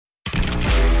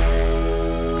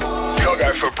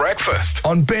Go for breakfast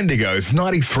on Bendigo's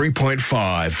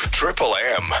 93.5 Triple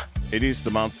M. It is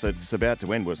the month that's about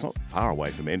to end. Well, it's not far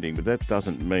away from ending, but that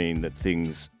doesn't mean that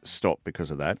things stop because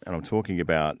of that. And I'm talking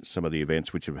about some of the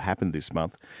events which have happened this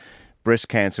month. Breast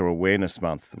Cancer Awareness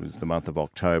Month was the month of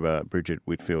October. Bridget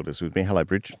Whitfield is with me. Hello,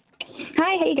 Bridget.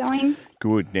 Hi, how you going?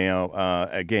 Good. Now,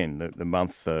 again, the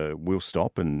month will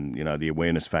stop and, the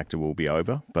awareness factor will be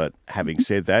over. But having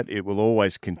said that, it will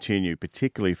always continue,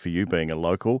 particularly for you being a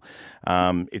local.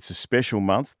 It's a special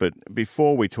month. But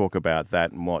before we talk about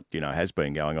that and what, has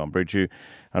been going on, Bridget, you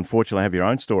unfortunately have your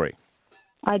own story.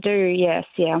 I do, yes.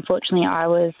 Yeah, unfortunately, I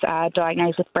was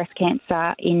diagnosed with breast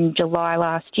cancer in July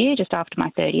last year, just after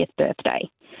my 30th birthday.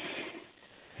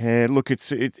 Yeah, look,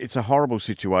 it's a horrible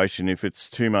situation. If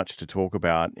it's too much to talk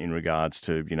about in regards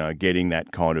to, getting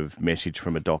that kind of message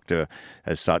from a doctor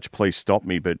as such, please stop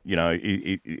me. But,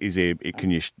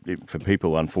 for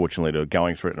people, unfortunately, that are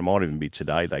going through it, and it might even be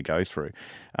today they go through,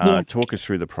 talk us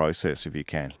through the process if you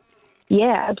can.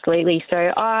 Yeah, absolutely.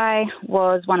 So I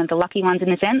was one of the lucky ones in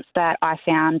the sense that I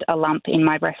found a lump in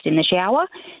my breast in the shower,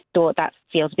 thought that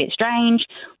feels a bit strange,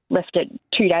 left it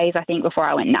 2 days, I think, before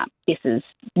I went, nah, this is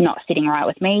not sitting right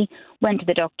with me. Went to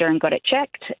the doctor and got it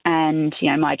checked. And,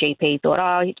 my GP thought,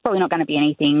 it's probably not going to be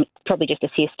anything, probably just a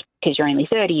cyst because you're only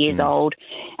 30 years old.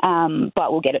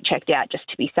 But we'll get it checked out just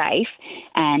to be safe.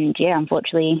 And,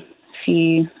 unfortunately,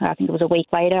 I think it was a week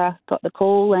later, got the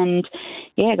call and,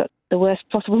 got the worst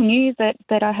possible news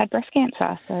that I had breast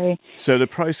cancer. So the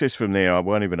process from there, I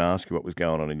won't even ask you what was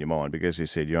going on in your mind because you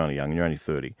said you're only young, you're only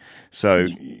 30. So,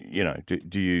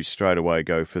 do you straight away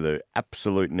go for the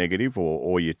absolute negative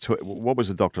or what was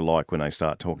the doctor like when they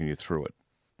start talking you through it?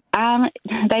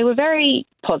 They were very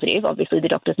positive. Obviously, the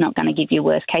doctor's not going to give you a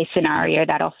worst-case scenario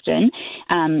that often.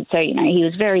 He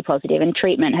was very positive, and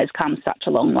treatment has come such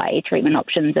a long way. Treatment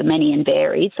options are many and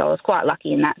varied, so I was quite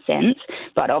lucky in that sense.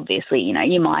 But obviously,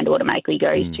 your mind automatically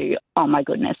goes to, oh, my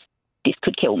goodness, this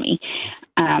could kill me.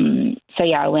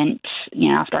 I went,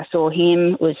 after I saw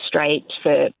him, was straight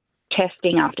for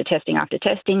testing after testing after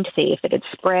testing to see if it had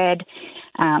spread.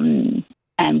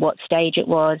 And what stage it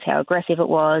was, how aggressive it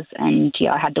was, and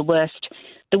I had the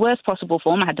worst possible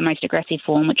form. I had the most aggressive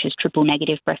form, which is triple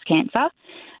negative breast cancer.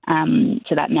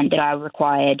 So that meant that I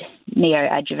required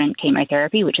neoadjuvant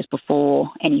chemotherapy, which is before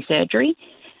any surgery,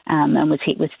 and was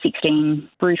hit with 16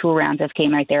 brutal rounds of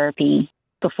chemotherapy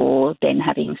before then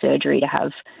having surgery to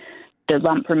have the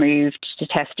lump removed, to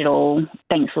test it all.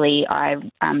 Thankfully, I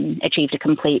achieved a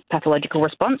complete pathological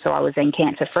response, so I was then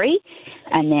cancer-free.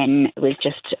 And then it was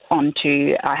just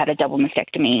I had a double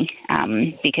mastectomy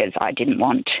because I didn't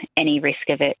want any risk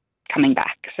of it coming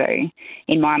back. So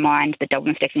in my mind, the double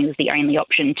mastectomy was the only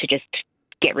option to just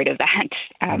get rid of that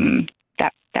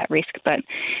risk. But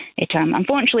it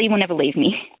unfortunately will never leave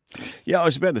me. Yeah, I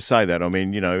was about to say that. I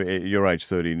mean, at your age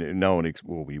 30,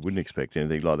 you wouldn't expect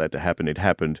anything like that to happen. It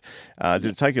happened. Did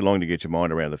it take you long to get your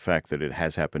mind around the fact that it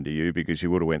has happened to you because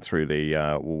you would have went through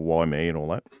the why me and all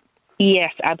that?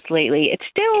 Yes, absolutely. It's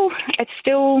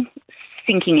still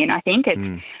sinking in, I think.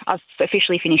 I've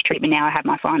officially finished treatment now. I had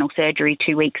my final surgery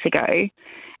 2 weeks ago,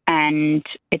 and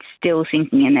it's still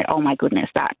sinking in that, oh my goodness,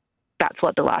 that's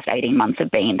what the last 18 months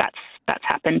have been. That's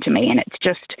happened to me, and it's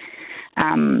just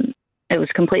it was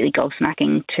completely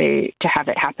gobsmacking to have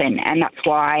it happen. And that's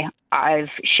why I've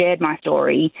shared my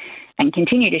story and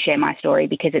continue to share my story,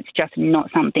 because it's just not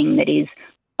something that is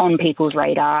on people's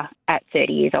radar at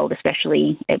 30 years old,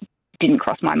 especially. It didn't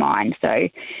cross my mind. So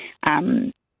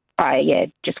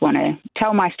I just want to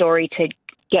tell my story to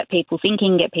get people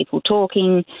thinking, get people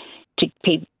talking, to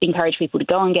encourage people to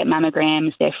go and get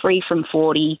mammograms. They're free from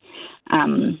 40,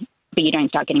 but you don't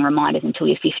start getting reminders until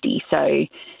you're 50. So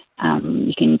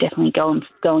you can definitely go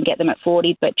and get them at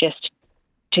 40, but just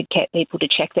to get people to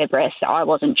check their breasts. I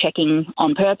wasn't checking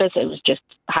on purpose. It was just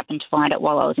happened to find it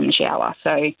while I was in the shower.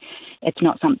 So it's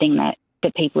not something that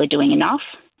people are doing enough,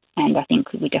 and I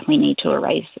think we definitely need to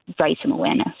raise some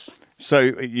awareness. So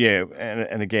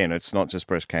and again, it's not just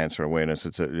breast cancer awareness.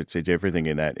 It's everything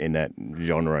in that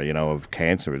genre, of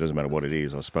cancer. It doesn't matter what it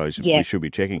is. I suppose we should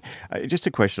be checking. Just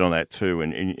a question on that too.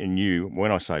 And you,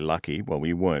 when I say lucky, well,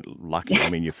 you weren't lucky. I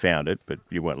mean, you found it, but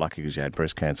you weren't lucky because you had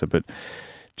breast cancer. But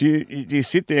do you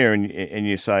sit there and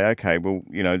you say, okay, well,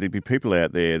 there'd be people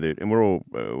out there that, and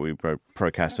we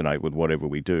procrastinate with whatever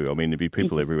we do. I mean, there'd be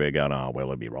people everywhere going, oh, well,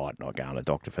 it'd be right, not going to a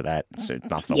doctor for that. So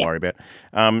nothing to worry about.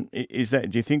 Do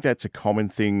you think that's a common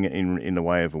thing in the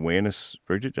way of awareness,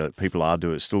 Bridget? People are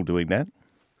still doing that?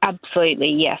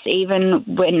 Absolutely, yes. Even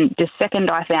when the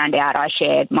second I found out, I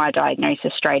shared my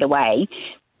diagnosis straight away.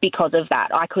 because of that.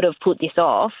 I could have put this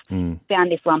off,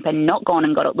 found this lump and not gone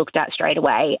and got it looked at straight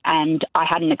away, and I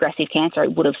had an aggressive cancer.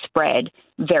 It would have spread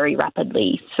very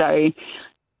rapidly. So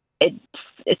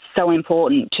it's so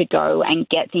important to go and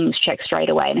get things checked straight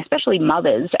away, and especially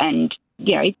mothers. And,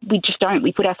 we just don't.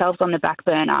 We put ourselves on the back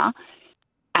burner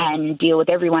and deal with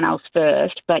everyone else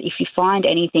first. But if you find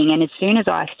anything, and as soon as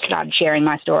I started sharing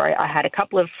my story, I had a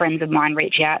couple of friends of mine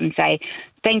reach out and say,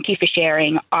 thank you for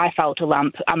sharing. I felt a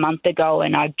lump a month ago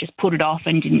and I just put it off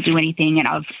and didn't do anything.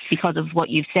 And because of what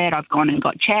you've said, I've gone and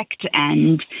got checked.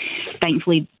 And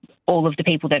thankfully, all of the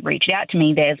people that reached out to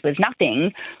me, theirs was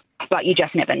nothing, but you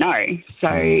just never know. So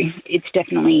it's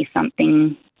definitely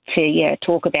something to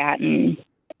talk about and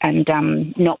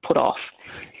not put off.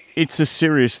 It's a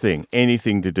serious thing.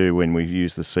 Anything to do when we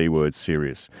use the C word,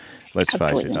 serious. Let's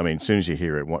face it. I mean, as soon as you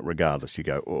hear it, regardless, you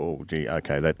go, oh, gee,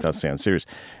 okay, that does sound serious.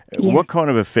 Yeah. What kind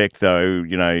of effect, though,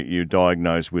 you're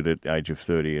diagnosed with at the age of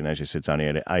 30, and as you said, it's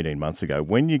only 18 months ago.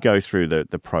 When you go through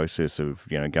the process of,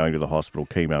 going to the hospital,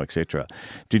 chemo, etc.,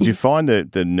 did you find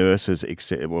that the nurses,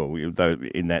 though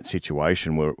in that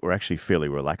situation, were actually fairly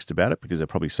relaxed about it because they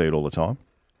probably see it all the time?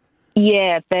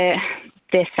 Yeah, they're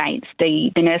saints.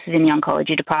 The nurses in the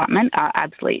oncology department are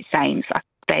absolute saints.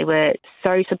 They were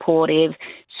so supportive,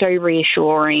 so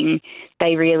reassuring.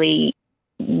 They really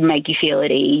make you feel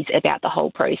at ease about the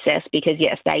whole process because,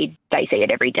 yes, they see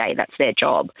it every day. That's their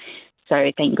job.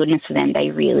 So thank goodness for them.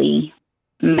 They really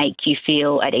make you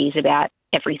feel at ease about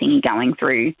everything you're going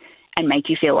through and make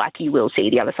you feel like you will see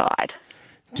the other side.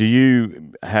 Do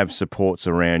you have supports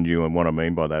around you? And what I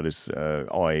mean by that is,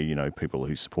 people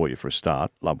who support you for a start,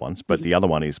 loved ones. But the other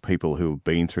one is people who have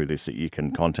been through this that you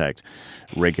can contact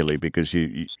regularly because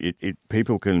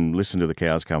people can listen to the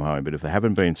cows come home. But if they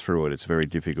haven't been through it, it's very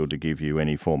difficult to give you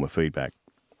any form of feedback.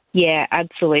 Yeah,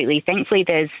 absolutely. Thankfully,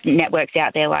 there's networks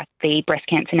out there like the Breast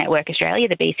Cancer Network Australia,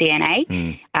 the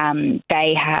BCNA.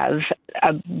 They have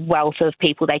a wealth of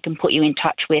people they can put you in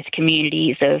touch with,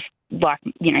 communities of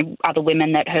other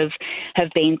women that have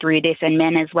been through this, and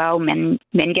men as well. Men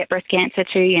get breast cancer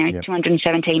too. Yep.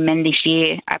 217 men this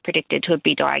year are predicted to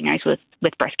be diagnosed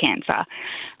with breast cancer,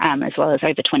 as well as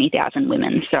over 20,000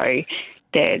 women. So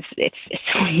it's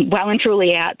well and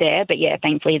truly out there. But yeah,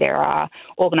 thankfully there are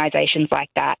organisations like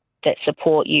that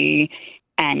support you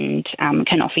and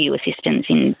can offer you assistance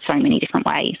in so many different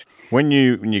ways. When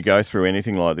you go through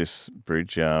anything like this,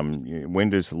 Bridge, when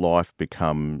does life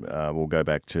become, we'll go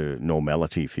back to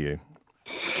normality for you?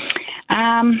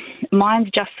 Mine's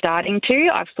just starting to.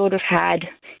 I've sort of had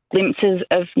glimpses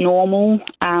of normal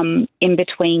in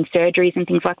between surgeries and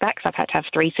things like that because I've had to have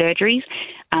 3 surgeries.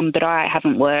 But I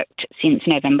haven't worked since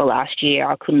November last year.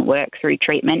 I couldn't work through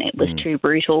treatment. It was too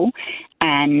brutal.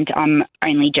 And I'm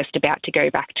only just about to go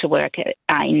back to work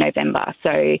in November.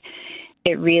 So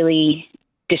it really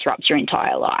disrupts your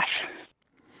entire life.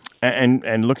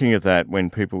 And looking at that,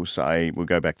 when people say, we'll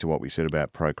go back to what we said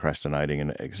about procrastinating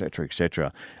and et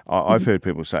cetera, I've heard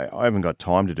people say, I haven't got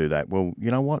time to do that. Well, you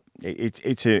know what?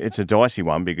 It's a dicey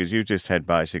one because you've just had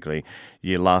basically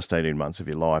your last 18 months of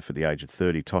your life at the age of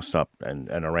 30 tossed up and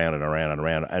around and around and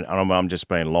around. And I'm just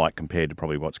being light compared to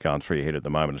probably what's going through your head at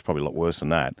the moment. It's probably a lot worse than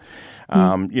that.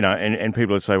 And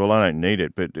people would say, well, I don't need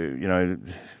it. But,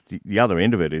 the other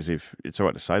end of it is, if it's all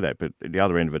right to say that, but the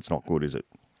other end of it's not good, is it?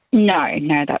 No,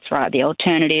 that's right. The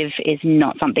alternative is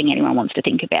not something anyone wants to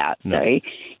think about. No. So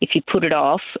if you put it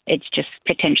off, it's just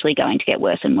potentially going to get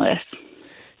worse and worse.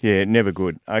 Yeah, never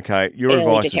good. Okay, your Early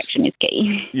advice detection is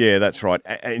key. Yeah, that's right.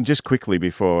 And just quickly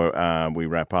before we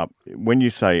wrap up, when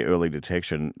you say early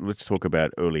detection, let's talk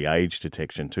about early age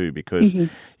detection too, because,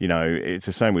 it's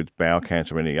the same with bowel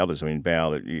cancer and any others. I mean,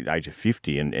 bowel at the age of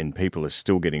 50 and people are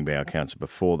still getting bowel cancer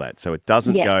before that. So it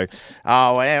doesn't go,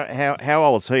 how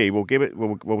old is he?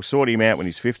 We'll sort him out when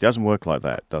he's 50. It doesn't work like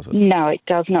that, does it? No, it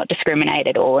does not discriminate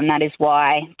at all. And that is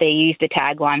why they use the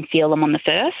tagline, feel them on the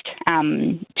first,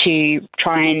 to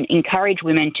try and encourage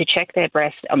women to check their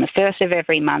breast on the first of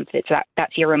every month.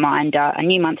 That's your reminder. A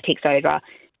new month ticks over.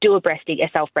 Do a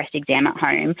self-breast exam at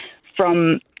home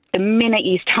from the minute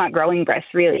you start growing breasts,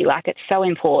 really. Like, it's so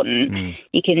important.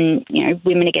 You can,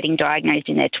 women are getting diagnosed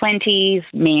in their 20s,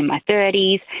 me in my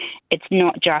 30s. It's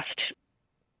not just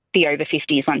the over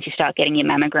 50s once you start getting your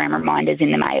mammogram reminders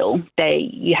in the mail.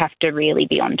 You have to really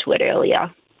be onto it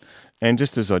earlier. And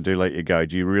just as I do let you go,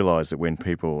 do you realise that when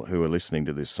people who are listening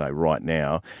to this say right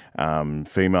now,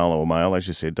 female or male, as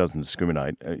you said, doesn't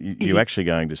discriminate, you're actually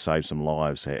going to save some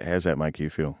lives? How does that make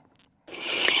you feel?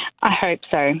 I hope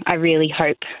so. I really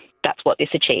hope that's what this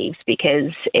achieves,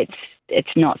 because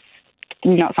it's not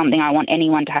not something I want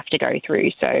anyone to have to go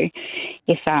through. So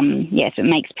if it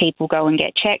makes people go and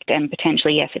get checked, and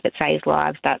potentially, yes, if it saves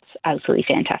lives, that's absolutely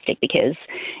fantastic, because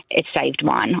it saved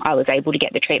mine. I was able to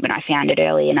get the treatment. I found it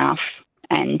early enough,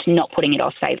 and not putting it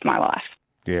off saved my life.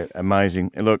 Yeah, amazing.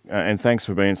 Look, and thanks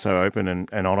for being so open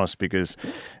and honest, because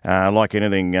like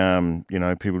anything,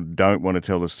 people don't want to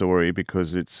tell the story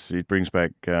because it brings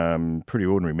back pretty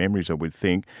ordinary memories, I would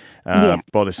think.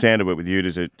 By the sound of it with you,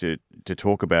 does it to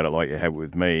talk about it like you have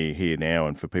with me here now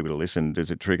and for people to listen, does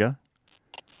it trigger?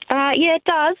 Yeah, it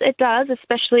does. It does,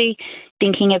 especially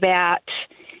thinking about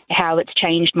how it's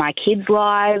changed my kids'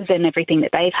 lives and everything that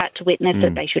they've had to witness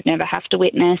that they should never have to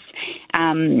witness.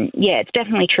 It's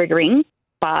definitely triggering.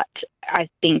 But I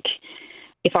think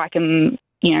if I can,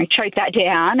 choke that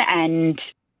down and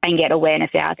get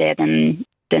awareness out there, then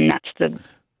that's the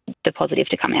positive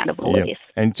to come out of all of this.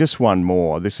 And just one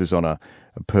more. This is on a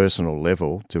personal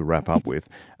level to wrap up with.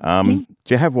 Do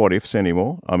you have what ifs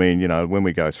anymore? I mean, when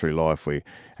we go through life,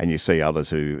 and you see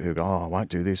others who go, I won't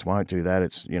do this, won't do that.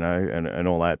 It's, and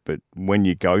all that. But when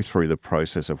you go through the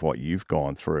process of what you've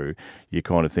gone through, you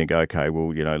kind of think, okay,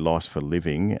 well, life's for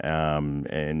living.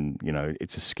 And,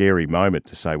 it's a scary moment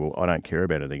to say, well, I don't care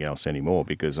about anything else anymore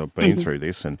because I've been through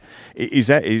this. And is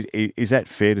that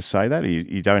fair to say that?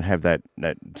 You don't have that,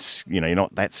 you're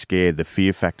not that scared. The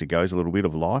fear factor goes a little bit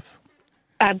of life?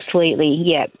 Absolutely,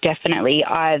 yeah, definitely.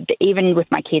 Even with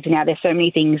my kids now, there's so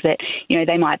many things that,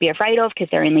 they might be afraid of because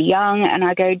they're in the young, and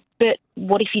I go, but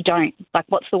what if you don't? Like,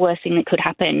 what's the worst thing that could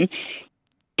happen?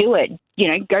 Do it.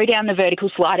 Go down the vertical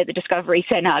slide at the Discovery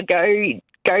Centre. Go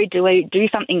do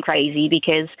something crazy,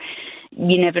 because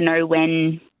you never know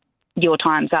when your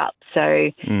time's up. So,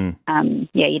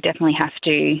 you definitely have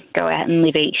to go out and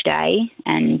live each day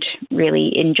and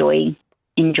really enjoy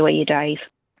your days.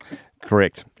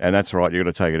 Correct. And that's right. You've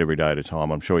got to take it every day at a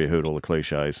time. I'm sure you heard all the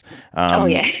cliches.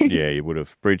 Yeah, you would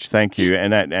have. Bridge, thank you.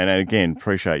 And again,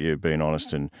 appreciate you being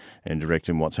honest and direct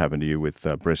in what's happened to you with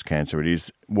breast cancer.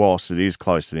 Whilst it is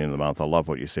close to the end of the month, I love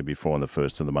what you said before on the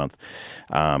first of the month.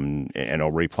 And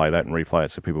I'll replay it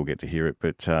so people get to hear it.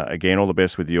 But again, all the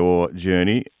best with your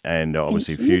journey and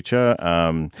obviously future.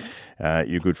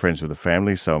 You're good friends with the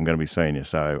family, so I'm going to be seeing you.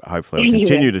 So hopefully I'll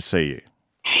continue to see you.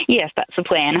 Yes, that's the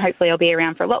plan. Hopefully I'll be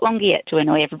around for a lot longer yet to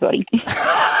annoy everybody.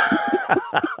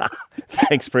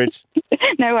 Thanks, Bridge.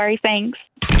 No worries, thanks.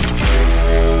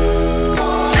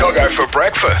 Go for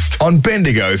breakfast on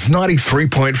Bendigo's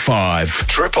 93.5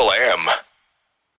 Triple M.